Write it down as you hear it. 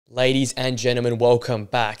Ladies and gentlemen, welcome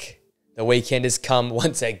back. The weekend has come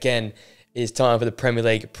once again. It is time for the Premier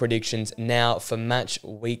League predictions now for match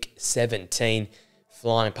week 17.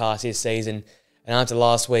 Flying past this season. And after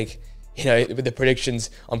last week, with the predictions,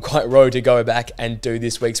 I'm quite rogue to go back and do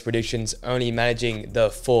this week's predictions, only managing the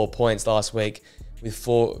 4 points last week with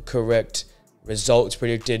 4 correct results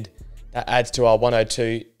predicted. That adds to our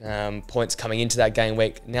 102 points coming into that game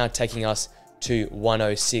week, now taking us to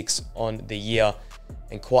 106 on the year.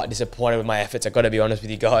 And quite disappointed with my efforts, I've got to be honest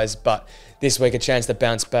with you guys. But this week, a chance to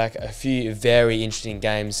bounce back. A few very interesting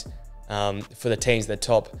games for the teams at the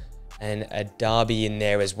top, and a derby in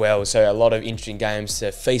there as well. So a lot of interesting games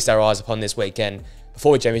to feast our eyes upon this weekend.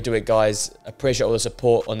 Before we jump into it, guys, appreciate all the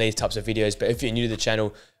support on these types of videos. But if you're new to the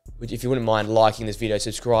channel, if you wouldn't mind liking this video,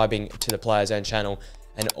 subscribing to the Player Zone channel,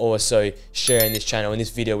 and also sharing this channel and this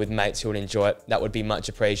video with mates who would enjoy it, that would be much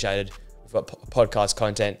appreciated. We've got podcast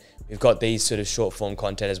content. We've got these sort of short form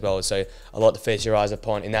content as well. So a lot to feast your eyes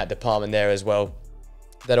upon in that department there as well.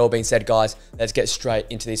 That all being said, guys, let's get straight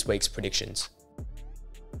into this week's predictions.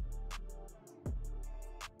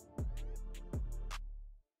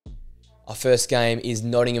 Our first game is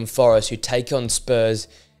Nottingham Forest, who take on Spurs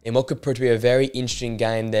in what could prove to be a very interesting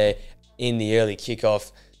game there in the early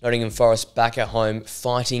kickoff. Nottingham Forest back at home,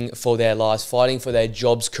 fighting for their lives, fighting for their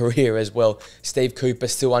jobs, career as well. Steve Cooper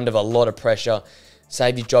still under a lot of pressure.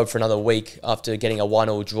 Saved his job for another week after getting a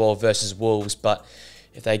 1-1 draw versus Wolves. But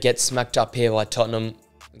if they get smacked up here by Tottenham,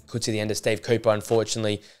 it could see the end of Steve Cooper,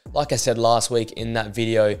 unfortunately. Like I said last week in that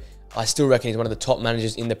video, I still reckon he's one of the top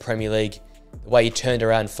managers in the Premier League. The way he turned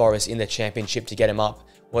around Forest in the Championship to get him up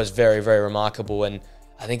was very, very remarkable. And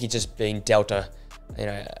I think he's just been dealt a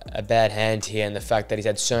bad hand here, and the fact that he's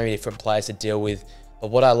had so many different players to deal with. But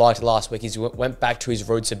what I liked last week is he went back to his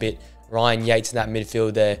roots a bit. Ryan Yates in that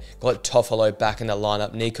midfield there, got Toffolo back in the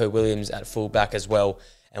lineup, Nico Williams at fullback as well,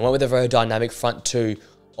 and went with a very dynamic front two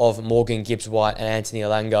of Morgan Gibbs-White and Anthony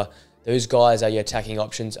Elanga. Those guys are your attacking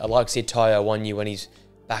options. I like to see Tayo Wanyu when he's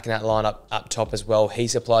back in that lineup up top as well. He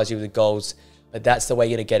supplies you with the goals, but that's the way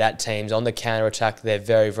you're going to get at teams. On the counter-attack, they're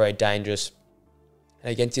very, very dangerous.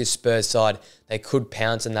 And against this Spurs side, they could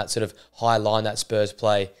pounce on that sort of high line that Spurs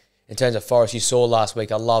play. In terms of Forest, you saw last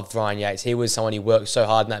week, I loved Ryan Yates. He was someone who worked so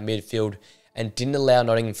hard in that midfield and didn't allow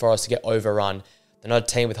Nottingham Forest to get overrun. They're not a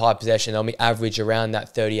team with high possession. They'll be average around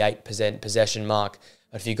that 38% possession mark.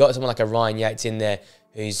 But if you've got someone like a Ryan Yates in there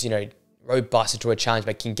who's, robust to a challenge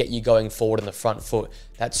but can get you going forward on the front foot,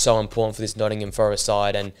 that's so important for this Nottingham Forest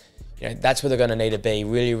side. And that's where they're going to need to be,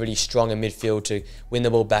 really, really strong in midfield to win the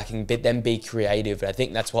ball back and then be creative. And I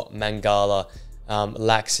think that's what Mangala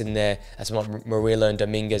lacks in there. That's what Murillo and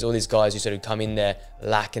Dominguez, all these guys who sort of come in there,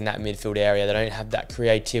 lack in that midfield area. They don't have that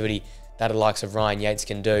creativity that the likes of Ryan Yates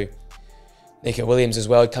can do. Nico Williams as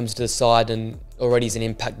well comes to the side, and already is an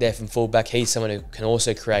impact there from fullback. He's someone who can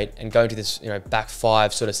also create, and going to this back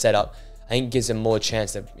five sort of setup, I think gives them more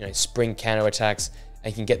chance to spring counter attacks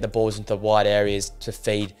and can get the balls into the wide areas to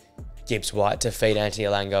feed Gibbs-White, to feed Anthony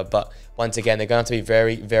Elanga. But once again, they're going to have to be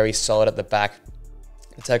very, very solid at the back.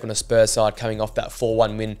 To take on the Spurs side coming off that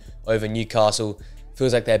 4-1 win over Newcastle.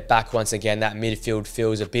 Feels like they're back once again. That midfield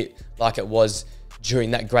feels a bit like it was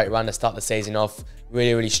during that great run to start the season off.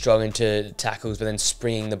 Really, really strong into tackles, but then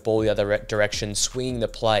springing the ball the other direction, swinging the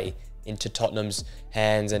play into Tottenham's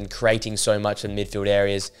hands and creating so much in midfield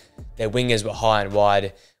areas. Their wingers were high and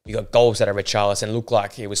wide. We got goals out of Richarlison. Looked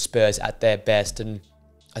like it was Spurs at their best, and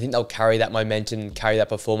I think they'll carry that momentum, carry that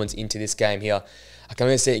performance into this game here. I can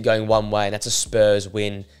only see it going one way, and that's a Spurs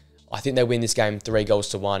win. I think they win this game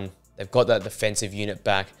 3-1. They've got that defensive unit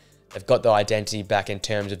back. They've got the identity back in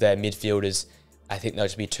terms of their midfielders. I think they'll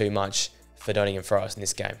just be too much for Nottingham Forest in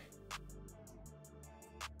this game.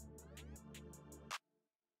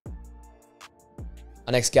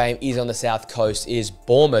 Our next game is on the South Coast. It is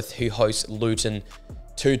Bournemouth, who hosts Luton.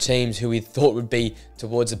 Two teams who we thought would be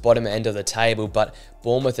towards the bottom end of the table, but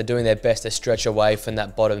Bournemouth are doing their best to stretch away from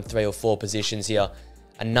that bottom 3 or 4 positions here.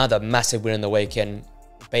 Another massive win on the weekend,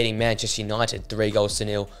 beating Manchester United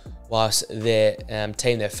 3-0, whilst their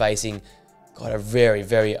team they're facing got a very,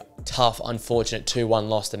 very tough, unfortunate 2-1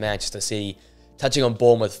 loss to Manchester City. Touching on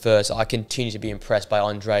Bournemouth first, I continue to be impressed by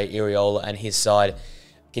Andre Iraola and his side.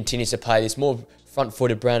 Continues to play this more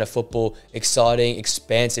front-footed brand of football, exciting,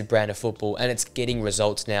 expansive brand of football, and it's getting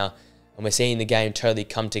results now. And we're seeing the game totally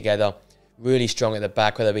come together. Really strong at the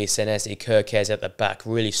back, whether it be Senesi, Kirkez at the back,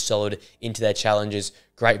 really solid into their challenges.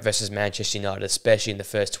 Great versus Manchester United, especially in the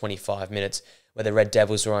first 25 minutes, where the Red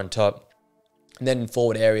Devils were on top. And then in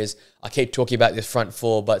forward areas, I keep talking about this front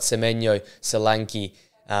four, but Semenyo, Solanke,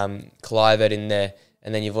 Kluivert in there,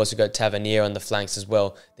 And then you've also got Tavernier on the flanks as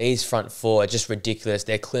well. These front four are just ridiculous.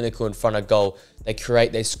 They're clinical in front of goal.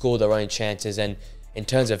 They score their own chances. And in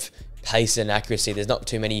terms of pace and accuracy, there's not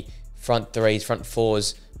too many front threes, front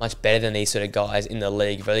fours, much better than these sort of guys in the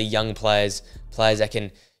league. Really young players that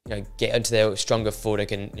can get into their stronger foot and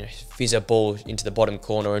can fizz a ball into the bottom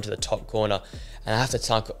corner or into the top corner. And I have to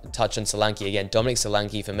touch on Solanke again. Dominic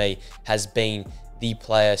Solanke for me has been the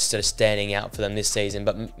player sort of standing out for them this season,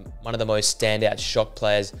 but one of the most standout shock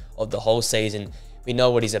players of the whole season. We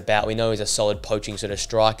know what he's about. We know he's a solid poaching sort of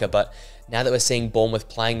striker, but now that we're seeing Bournemouth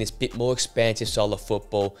playing this bit more expansive style of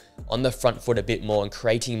football, on the front foot a bit more and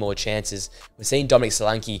creating more chances, we're seeing Dominic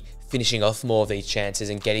Solanke finishing off more of these chances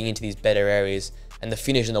and getting into these better areas. And the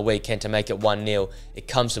finish on the weekend to make it 1-0, it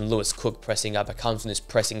comes from Lewis Cook pressing up. It comes from this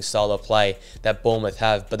pressing style of play that Bournemouth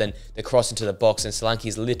have, but then the cross into the box and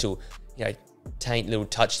Solanke's little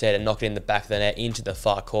touch there to knock it in the back of the net into the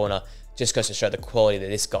far corner just goes to show the quality that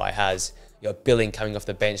this guy has. Billing coming off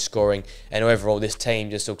the bench scoring, and overall this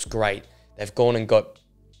team just looks great. They've gone and got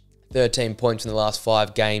 13 points in the last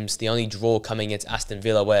 5 games. The only draw coming against Aston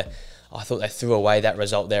Villa, where I thought they threw away that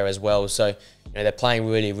result there as well. So they're playing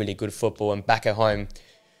really, really good football. And back at home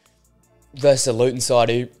versus the Luton side,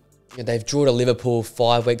 who they've drawn to Liverpool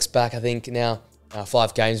 5 weeks back, I think now.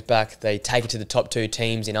 5 games back. They take it to the top 2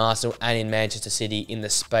 teams in Arsenal and in Manchester City in the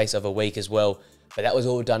space of a week as well. But that was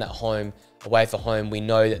all done at home. Away from home, we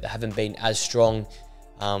know that they haven't been as strong.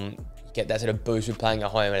 You get that sort of boost with playing at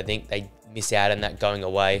home, and I think they miss out on that going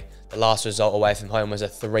away. The last result away from home was a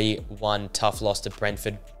 3-1 tough loss to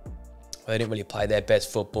Brentford. They didn't really play their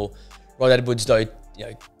best football. Rod Edwards, though,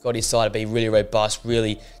 got his side to be really robust,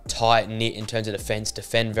 really tight-knit in terms of defence,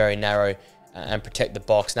 defend very narrow, and protect the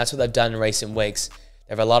box. And that's what they've done in recent weeks.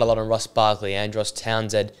 They've relied a lot on Ross Barkley, Andros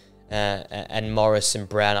Townsend, and Morris and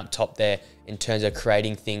Brown up top there in terms of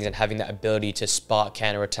creating things and having that ability to spark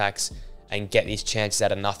counter-attacks and get these chances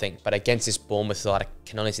out of nothing. But against this Bournemouth side, I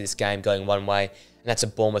can only see this game going one way, and that's a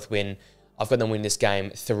Bournemouth win. I've got them win this game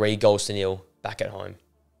 3-0 back at home.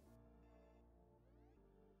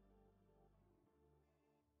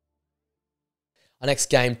 Our next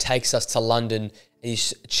game takes us to London. It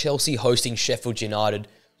is Chelsea hosting Sheffield United.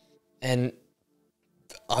 And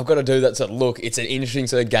I've got to do that sort of look. It's an interesting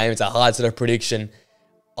sort of game. It's a hard sort of prediction.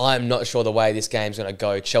 I'm not sure the way this game's going to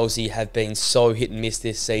go. Chelsea have been so hit and miss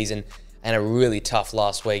this season and a really tough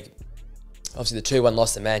last week. Obviously, the 2-1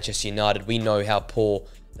 loss to Manchester United. We know how poor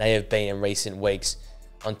they have been in recent weeks.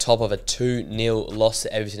 On top of a 2-0 loss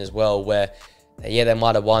to Everton as well, where, they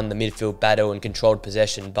might have won the midfield battle and controlled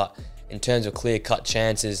possession, but in terms of clear-cut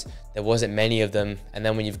chances, there wasn't many of them. And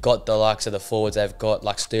then when you've got the likes of the forwards they've got,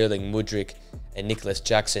 like Sterling, Mudryk, and Nicholas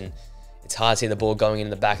Jackson, it's hard to see the ball going in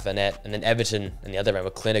the back of the net. And then Everton and the other end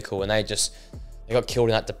were clinical, and they got killed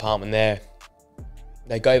in that department there.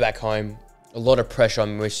 They go back home. A lot of pressure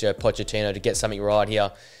on Mauricio Pochettino to get something right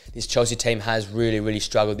here. This Chelsea team has really, really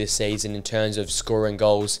struggled this season in terms of scoring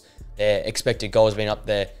goals. Their expected goals have been up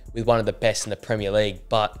there with one of the best in the Premier League,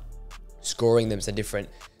 but scoring them is a different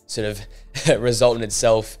sort of result in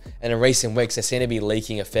itself. And in recent weeks, they seem to be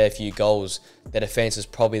leaking a fair few goals. Their defence is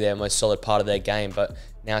probably their most solid part of their game, but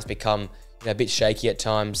now it's become a bit shaky at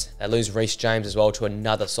times. They lose Reece James as well to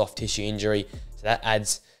another soft tissue injury, so that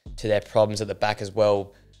adds to their problems at the back as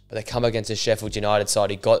well. But they come against a Sheffield United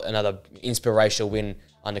side who got another inspirational win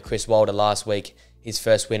under Chris Wilder last week, his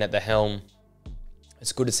first win at the helm.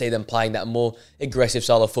 It's good to see them playing that more aggressive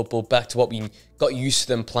style of football, back to what we got used to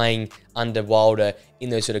them playing under Wilder in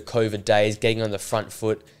those sort of COVID days, getting on the front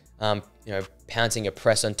foot, pouncing a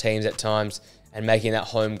press on teams at times and making that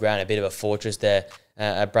home ground a bit of a fortress there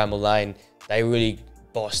at Bramall Lane. They really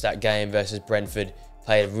bossed that game versus Brentford,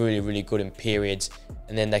 played really, really good in periods,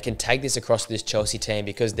 and then they can take this across to this Chelsea team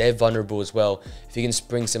because they're vulnerable as well. If you can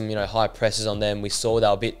spring some high presses on them, we saw they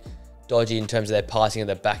were a bit dodgy in terms of their passing at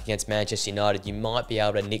the back against Manchester United. You might be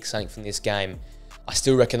able to nick something from this game. I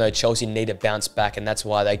still reckon though Chelsea need to bounce back, and that's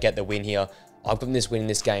why they get the win here. I've got this win in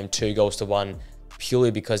this game 2-1,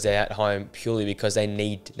 purely because they're at home, purely because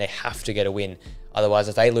they have to get a win. Otherwise,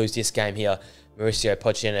 if they lose this game here, Mauricio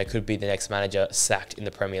Pochettino could be the next manager sacked in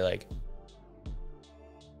the Premier League.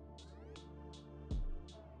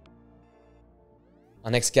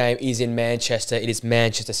 Our next game is in Manchester. It is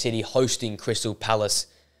Manchester City hosting Crystal Palace.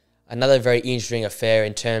 Another very interesting affair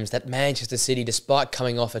in terms that Manchester City, despite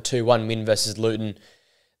coming off a 2-1 win versus Luton,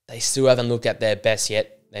 they still haven't looked at their best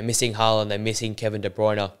yet. They're missing Haaland, they're missing Kevin De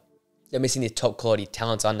Bruyne. They're missing these top quality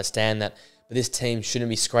talents, I understand that. But this team shouldn't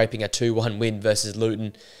be scraping a 2-1 win versus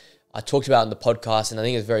Luton. I talked about it in the podcast, and I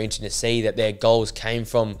think it's very interesting to see that their goals came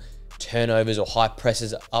from turnovers or high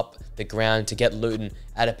presses up the ground to get Luton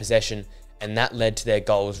out of possession. and that led to their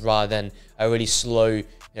goals rather than a really slow,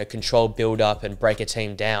 controlled build-up and break a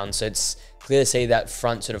team down. So it's clear to see that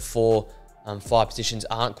front sort of 4-5 positions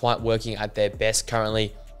aren't quite working at their best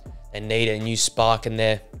currently. They need a new spark in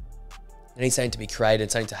there. They need something to be created,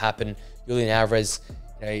 something to happen. Julian Alvarez,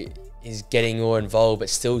 is getting more involved, but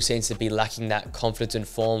still seems to be lacking that confidence and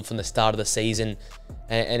form from the start of the season.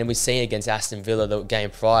 And we've seen against Aston Villa the game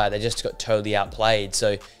prior, they just got totally outplayed.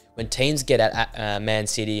 So when teams get at Man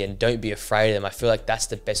City and don't be afraid of them, I feel like that's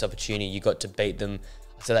the best opportunity you got to beat them.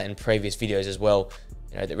 I said that in previous videos as well.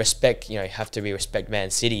 That respect, have to be respect Man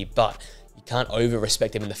City, but you can't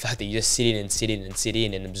over-respect them in the fact that you just sit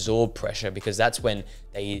in and absorb pressure, because that's when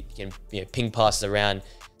they can ping passes around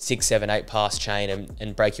 6, 7, 8 pass chain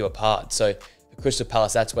and break you apart. So for Crystal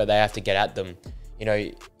Palace, that's where they have to get at them.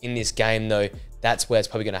 In this game though, that's where it's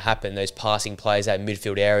probably going to happen, those passing plays at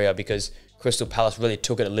midfield area, because Crystal Palace really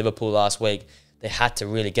took it at Liverpool last week. They had to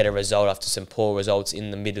really get a result after some poor results in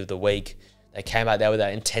the middle of the week. They came out there with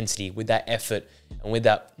that intensity, with that effort, and with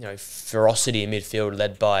that ferocity in midfield,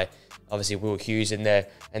 led by obviously Will Hughes in there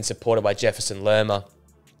and supported by Jefferson Lerma.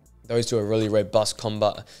 Those two are really robust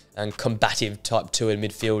combative type 2 in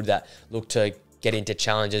midfield that look to get into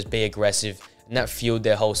challenges, be aggressive, and that fueled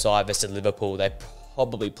their whole side versus Liverpool. They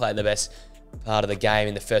probably played the best part of the game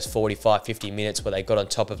in the first 45, 50 minutes where they got on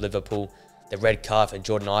top of Liverpool. The red card for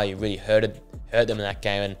Jordan Ayew really hurt them in that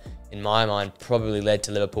game, and in my mind probably led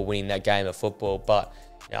to Liverpool winning that game of football. But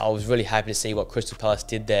I was really happy to see what Crystal Palace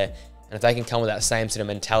did there. And if they can come with that same sort of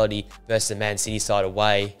mentality versus the Man City side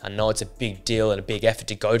away, I know it's a big deal and a big effort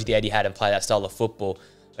to go to the Etihad and play that style of football.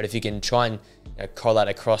 But if you can try and correlate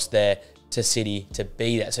across there to City to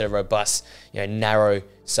be that sort of robust, narrow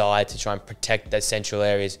side to try and protect those central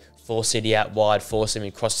areas, force City out wide, force them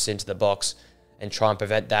and crosses into the box, and try and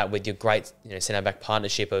prevent that with your great centre-back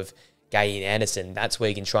partnership of Gay and Anderson, that's where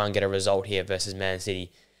you can try and get a result here versus Man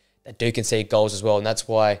City. They do concede goals as well, and that's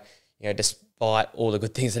why, despite all the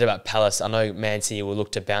good things said about Palace, I know Man City will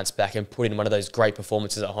look to bounce back and put in one of those great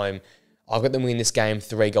performances at home. I've got them winning this game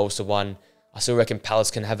 3-1. I still reckon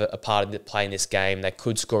Palace can have a part of the play in this game. They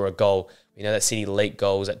could score a goal. We know that City leak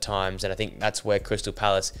goals at times, and I think that's where Crystal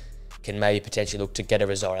Palace can maybe potentially look to get a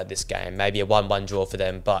result out of this game. Maybe a 1-1 draw for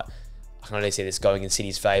them, but I can only see this going in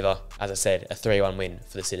City's favour. As I said, a 3-1 win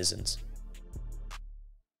for the Citizens.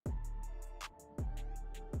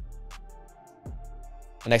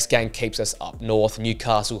 The next game keeps us up north.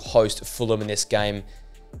 Newcastle host Fulham in this game.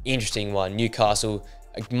 Interesting one. Newcastle,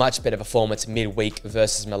 a much better performance midweek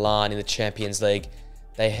versus Milan in the Champions League.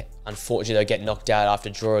 They unfortunately get knocked out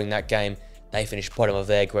after drawing that game. They finished bottom of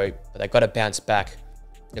their group, but they've got to bounce back.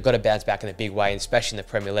 They've got to bounce back in a big way, especially in the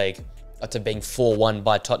Premier League. After being 4-1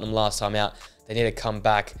 by Tottenham last time out, they need to come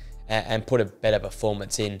back and put a better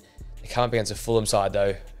performance in. They come up against a Fulham side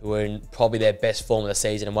though, who are in probably their best form of the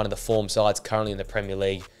season and one of the form sides currently in the Premier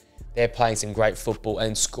League. They're playing some great football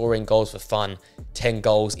and scoring goals for fun. 10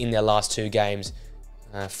 goals in their last 2 games.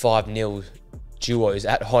 5-0 duos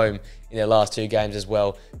at home in their last 2 games as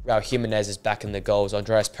well. Raul Jimenez is back in the goals.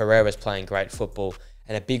 Andreas Pereira is playing great football.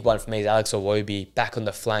 And a big one for me is Alex Iwobi back on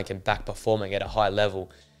the flank and back performing at a high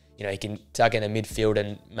level. He can tuck in the midfield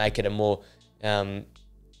and make it a more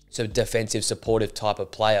sort of defensive, supportive type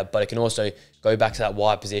of player, but it can also go back to that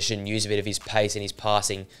wide position, use a bit of his pace and his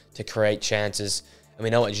passing to create chances. And we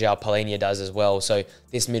know what João Palhinha does as well. So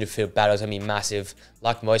this midfield battle is going to be massive,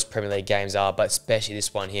 like most Premier League games are, but especially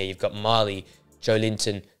this one here. You've got Miley, Joe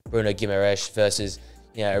Linton, Bruno Guimaraes versus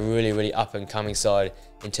a really, really up-and-coming side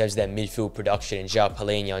in terms of their midfield production. And João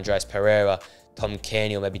Palhinha, Andreas Pereira, Tom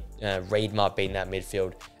Cairney, or maybe Reid might be in that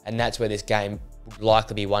midfield. And that's where this game would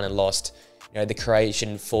likely be won and lost. The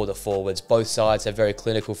creation for the forwards. Both sides have very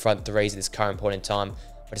clinical front threes at this current point in time,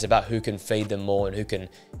 but it's about who can feed them more and who can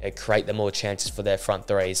create the more chances for their front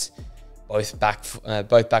threes. Both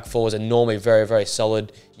back fours are normally very, very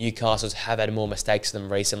solid. Newcastle's have had more mistakes than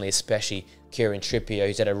them recently, especially Kieran Trippier,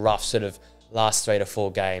 who's had a rough sort of last 3 to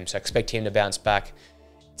 4 games. So I expect him to bounce back.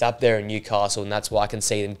 It's up there in Newcastle, and that's why I can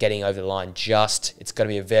see them getting over the line just. It's going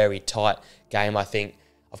to be a very tight game, I think.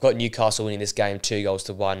 I've got Newcastle winning this game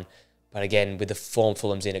 2-1. But again, with the form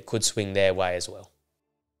Fulham's in, it could swing their way as well.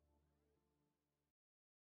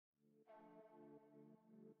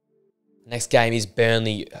 Next game is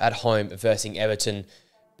Burnley at home versus Everton.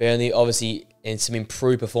 Burnley obviously in some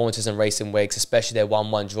improved performances in recent weeks, especially their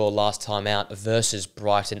 1-1 draw last time out versus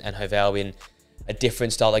Brighton and Hove Albion. A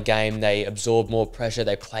different style of game. They absorbed more pressure.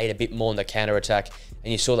 They played a bit more in the counter-attack,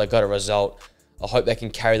 and you saw they got a result. I hope they can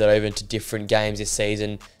carry that over into different games this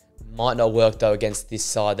season. Might not work though against this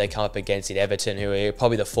side they come up against in Everton, who are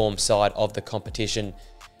probably the form side of the competition.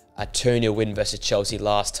 A 2-0 win versus Chelsea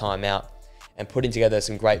last time out. and putting together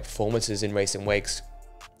some great performances in recent weeks.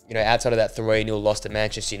 You know, outside of that 3-0 loss to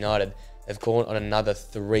Manchester United, they've gone on another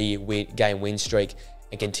 3-game win streak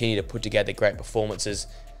and continue to put together great performances.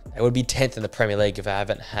 They would be 10th in the Premier League if they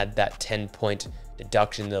haven't had that 10-point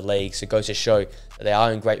deduction in the league. So it goes to show that they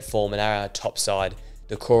are in great form and are our top side.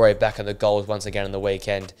 Decore back on the goals once again on the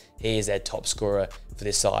weekend. He is their top scorer for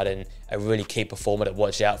this side and a really key performer to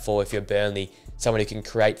watch out for if you're Burnley. Someone who can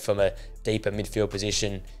create from a deeper midfield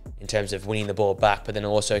position in terms of winning the ball back, but then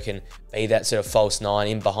also can be that sort of false nine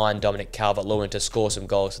in behind Dominic Calvert-Lewin to score some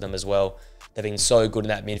goals for them as well. They've been so good in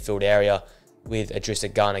that midfield area with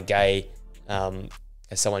Idrissa Gana Gueye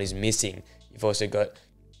as someone who's missing. You've also got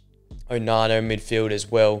Onana in midfield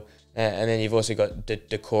as well, and then you've also got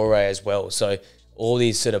Decore as well. So all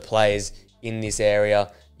these sort of players in this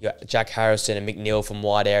area, you got Jack Harrison and McNeil from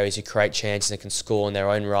wide areas who create chances and can score in their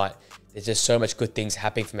own right. There's just so much good things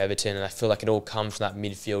happening from Everton, and I feel like it all comes from that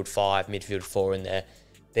midfield 5, midfield 4 in there.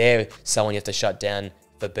 They're someone you have to shut down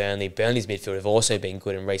for Burnley. Burnley's midfield have also been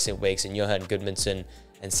good in recent weeks, and Johan Gudmundsson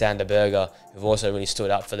and Sander Berger have also really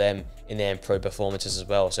stood up for them in their improved performances as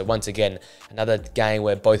well. So once again, another game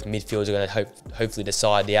where both midfields are going to hopefully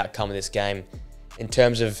decide the outcome of this game. In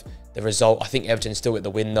terms of the result, I think Everton still get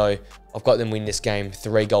the win though. I've got them win this game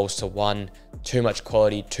 3-1. Too much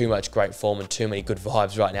quality, too much great form, and too many good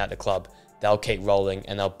vibes right now at the club. They'll keep rolling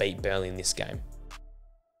and they'll beat Burnley in this game.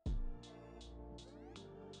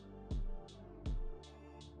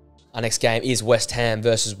 Our next game is West Ham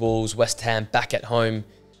versus Wolves. West Ham back at home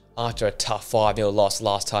after a tough 5-0 loss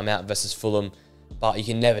last time out versus Fulham. But you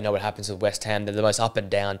can never know what happens with West Ham. They're the most up and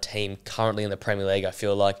down team currently in the Premier League, I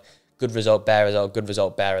feel like. Good result, bad result, good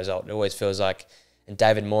result, bad result. It always feels like. And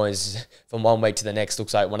David Moyes, from one week to the next,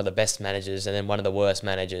 looks like one of the best managers and then one of the worst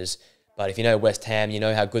managers. But if you know West Ham, you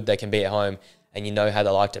know how good they can be at home and you know how they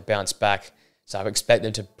like to bounce back. So I expect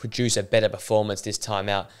them to produce a better performance this time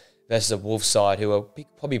out versus a Wolves side who are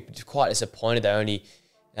probably quite disappointed. They only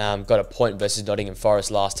got a point versus Nottingham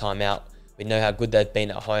Forest last time out. We know how good they've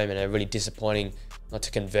been at home and are really disappointing not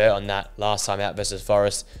to convert on that last time out versus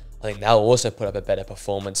Forest. I think they'll also put up a better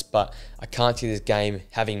performance, but I can't see this game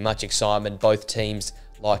having much excitement. Both teams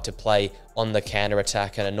like to play on the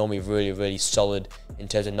counter-attack and are normally really, really solid in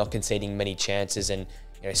terms of not conceding many chances and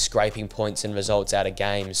scraping points and results out of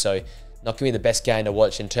games. So not going to be the best game to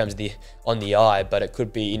watch in terms of on the eye, but it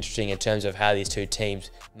could be interesting in terms of how these two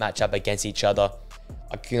teams match up against each other.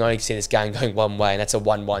 I can only see this game going one way, and that's a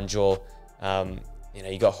 1-1 draw.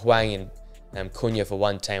 You got Hwang and Cunha for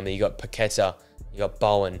one team, but you got Paqueta, you got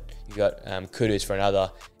Bowen, you got Kudus for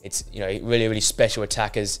another. It's really, really special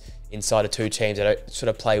attackers inside of two teams that don't sort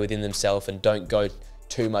of play within themselves and don't go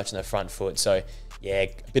too much on the front foot. So yeah,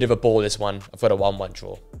 a bit of a ball this one. I've got a 1-1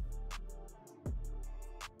 draw.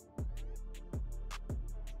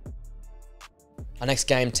 Our next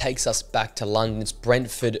game takes us back to London. It's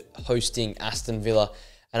Brentford hosting Aston Villa.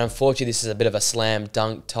 And unfortunately, this is a bit of a slam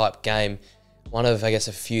dunk type game. One of, I guess,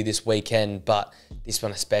 a few this weekend, but this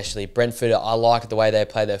one especially. Brentford, I like the way they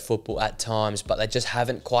play their football at times, but they just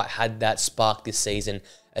haven't quite had that spark this season,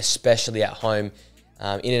 especially at home,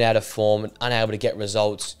 in and out of form, unable to get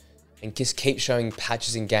results, and just keep showing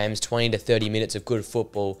patches in games, 20 to 30 minutes of good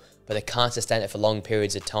football, but they can't sustain it for long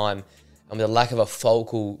periods of time. And with the lack of a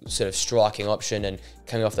focal sort of striking option and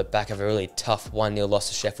coming off the back of a really tough 1-0 loss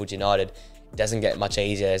to Sheffield United, it doesn't get much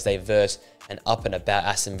easier as they verse an up and about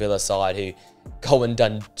Aston Villa side who go and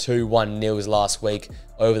done 2 1-0s last week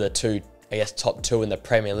over the two, I guess, top two in the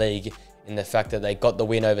Premier League, in the fact that they got the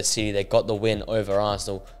win over City, they got the win over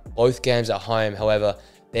Arsenal. Both games at home, however,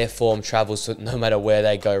 their form travels no matter where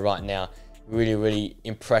they go right now. Really, really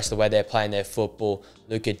impressed the way they're playing their football.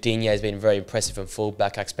 Luca Digne has been very impressive from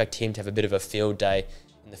fullback. I expect him to have a bit of a field day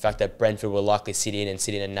in the fact that Brentford will likely sit in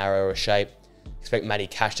a narrower shape. Expect Matty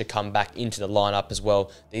Cash to come back into the lineup as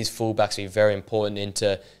well. These fullbacks will be very important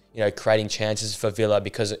into creating chances for Villa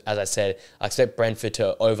because, as I said, I expect Brentford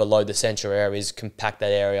to overload the central areas, compact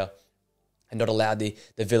that area, and not allow the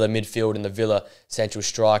Villa midfield and the Villa central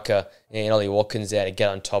striker and Ollie Watkins there to get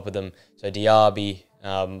on top of them. So Diaby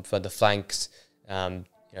for the flanks,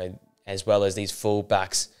 as well as these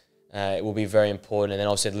fullbacks, it will be very important. And then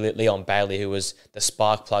also Leon Bailey, who was the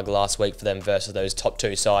spark plug last week for them versus those top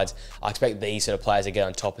two sides. I expect these sort of players to get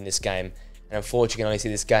on top in this game. And unfortunately, you can only see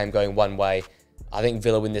this game going one way. I think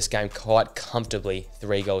Villa win this game quite comfortably,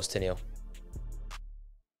 3-0.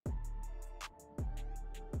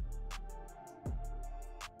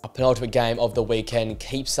 Our penultimate game of the weekend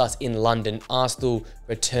keeps us in London. Arsenal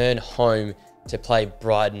return home to play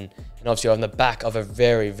Brighton. And obviously on the back of a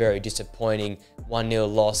very, very disappointing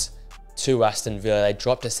 1-0 loss to Aston Villa. They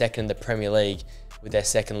dropped a second in the Premier League. with their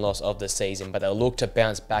second loss of the season, but they'll look to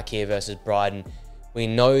bounce back here versus Brighton. We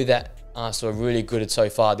know that Arsenal are really good at so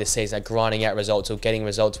far this season at grinding out results or getting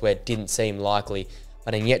results where it didn't seem likely,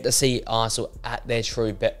 but I'm yet to see Arsenal at their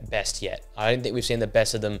true best yet. I don't think we've seen the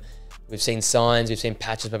best of them. We've seen signs, we've seen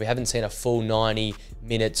patches, but we haven't seen a full 90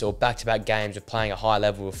 minutes or back-to-back games of playing a high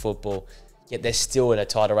level of football. Yet they're still in a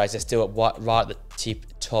title race. They're still right at the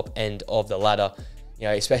top end of the ladder. You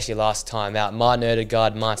know, especially last time out, Martin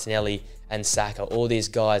Odegaard, Martinelli, and Saka, all these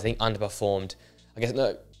guys, I think, underperformed. I guess,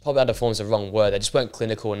 no, probably underperformed is the wrong word. They just weren't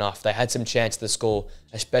clinical enough. They had some chance to score,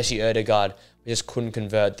 especially Odegaard. We just couldn't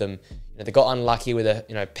convert them. You know, they got unlucky with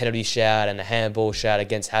a penalty shout and a handball shout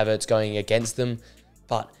against Havertz going against them.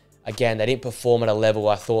 But again, they didn't perform at a level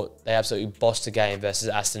I thought they absolutely bossed the game versus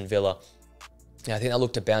Aston Villa. I think they'll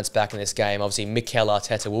look to bounce back in this game. Obviously, Mikel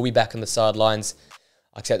Arteta will be back on the sidelines.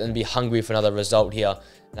 I expect them to be hungry for another result here.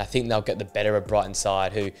 And I think they'll get the better of Brighton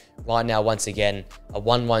side, who right now, once again, a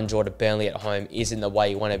 1-1 draw to Burnley at home isn't the way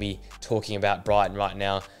you want to be talking about Brighton right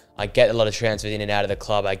now. I get a lot of transfers in and out of the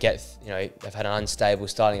club. I get, they've had an unstable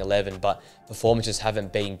starting 11, but performances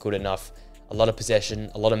haven't been good enough. A lot of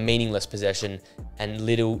possession, a lot of meaningless possession, and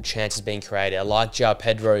little chances being created. I like João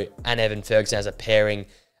Pedro and Evan Ferguson as a pairing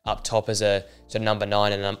up top as a number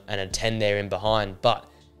 9 and a 10 there in behind. But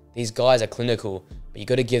these guys are clinical, but you've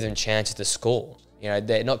got to give them chances to score. You know,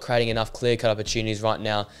 they're not creating enough clear-cut opportunities right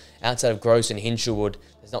now. Outside of Gross and Hinchelwood,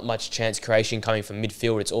 there's not much chance creation coming from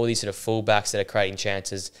midfield. It's all these sort of fullbacks that are creating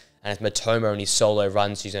chances. And it's Matoma and his solo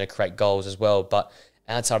runs who's going to create goals as well. But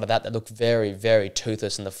outside of that, they look very, very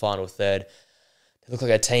toothless in the final third. They look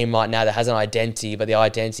like a team right now that has an identity, but the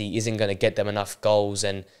identity isn't going to get them enough goals.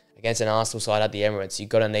 And against an Arsenal side at the Emirates, you've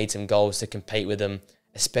got to need some goals to compete with them,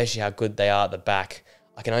 especially how good they are at the back.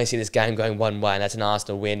 I can only see this game going one way, and that's an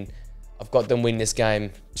Arsenal win. I've got them win this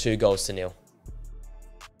game 2-0.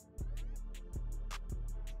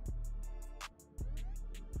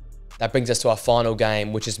 That brings us to our final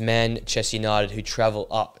game, which is Manchester United, who travel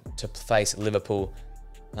up to face Liverpool.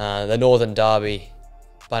 The Northern Derby.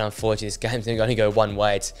 But unfortunately, this game's going to only go one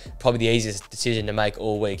way. It's probably the easiest decision to make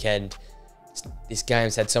all weekend. This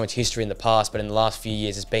game's had so much history in the past, but in the last few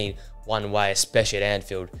years, it's been one way, especially at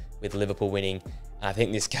Anfield, with Liverpool winning. And I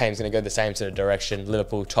think this game's going to go the same sort of direction.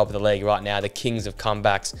 Liverpool, top of the league right now, the kings of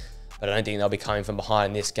comebacks, but I don't think they'll be coming from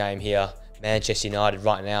behind in this game here. Manchester United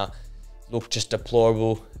right now look just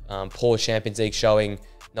deplorable. Poor Champions League showing,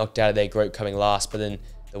 knocked out of their group coming last, but then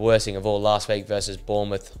the worst thing of all last week versus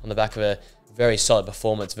Bournemouth on the back of a very solid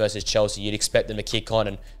performance versus Chelsea. You'd expect them to kick on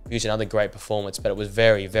and produce another great performance, but it was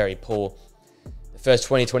very, very poor. The first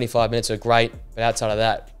 20-25 minutes were great, but outside of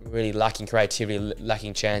that, really lacking creativity,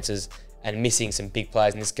 lacking chances, and missing some big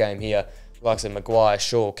players in this game here. Likes of Maguire,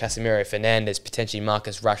 Shaw, Casemiro, Fernandes, potentially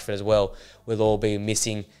Marcus Rashford as well, will all be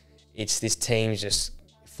missing. It's this team's just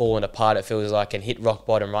falling apart, it feels like, and hit rock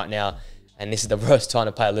bottom right now. And this is the worst time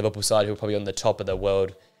to play a Liverpool side who are probably on the top of the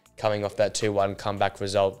world, coming off that 2-1 comeback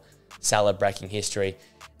result. Salah breaking history,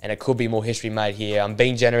 and it could be more history made here. I'm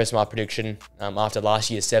being generous in my prediction after last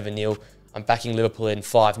year's 7-0. I'm backing Liverpool in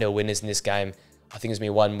 5-0 winners in this game. I think it's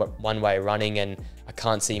going to be one-way running, and I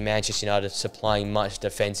can't see Manchester United supplying much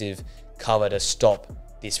defensive cover to stop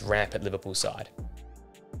this rampant Liverpool side.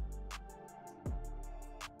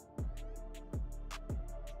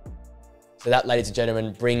 So that, ladies and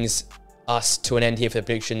gentlemen, brings us to an end here for the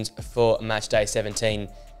predictions for match day 17.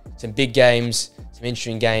 Some big games, some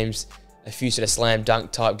interesting games, a few sort of slam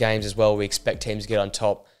dunk type games as well. We expect teams to get on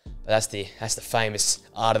top. But that's the famous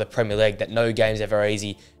art of the Premier League, that no game's ever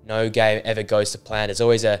easy, no game ever goes to plan. There's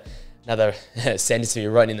always another sentence to be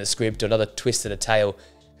written in the script or another twist to the tail.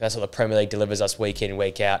 That's what the Premier League delivers us week in,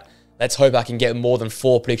 week out. Let's hope I can get more than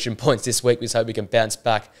 4 prediction points this week. Let's hope we can bounce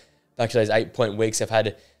back to those 8-point weeks I've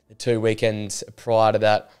had the 2 weekends prior to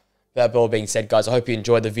that. That all being said, guys, I hope you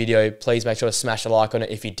enjoyed the video. Please make sure to smash a like on it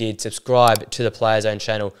if you did. Subscribe to the Player Zone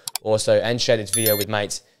channel also, and share this video with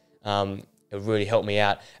mates. It'll really help me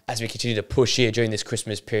out as we continue to push here during this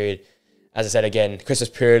Christmas period. As I said again, Christmas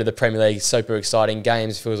period of the Premier League is super exciting.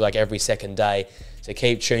 Games feels like every second day. So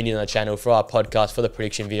keep tuned in on the channel for our podcast, for the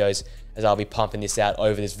prediction videos, as I'll be pumping this out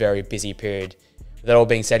over this very busy period. With that all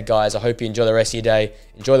being said, guys, I hope you enjoy the rest of your day.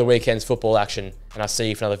 Enjoy the weekend's football action, and I'll see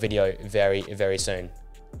you for another video very, very soon.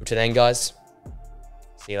 Until then, guys,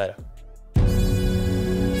 see you later.